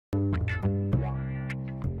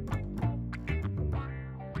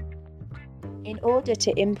In order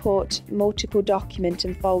to import multiple documents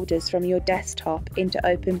and folders from your desktop into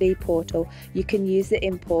OpenBee Portal, you can use the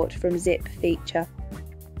Import from Zip feature.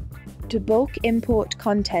 To bulk import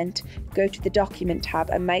content, go to the Document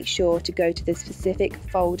tab and make sure to go to the specific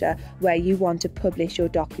folder where you want to publish your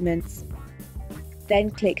documents.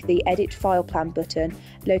 Then click the Edit File Plan button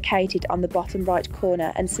located on the bottom right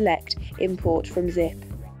corner and select Import from Zip.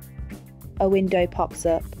 A window pops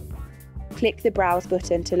up. Click the Browse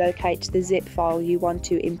button to locate the zip file you want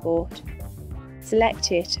to import.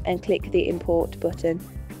 Select it and click the Import button.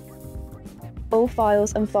 All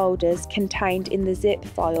files and folders contained in the zip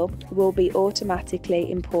file will be automatically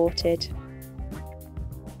imported.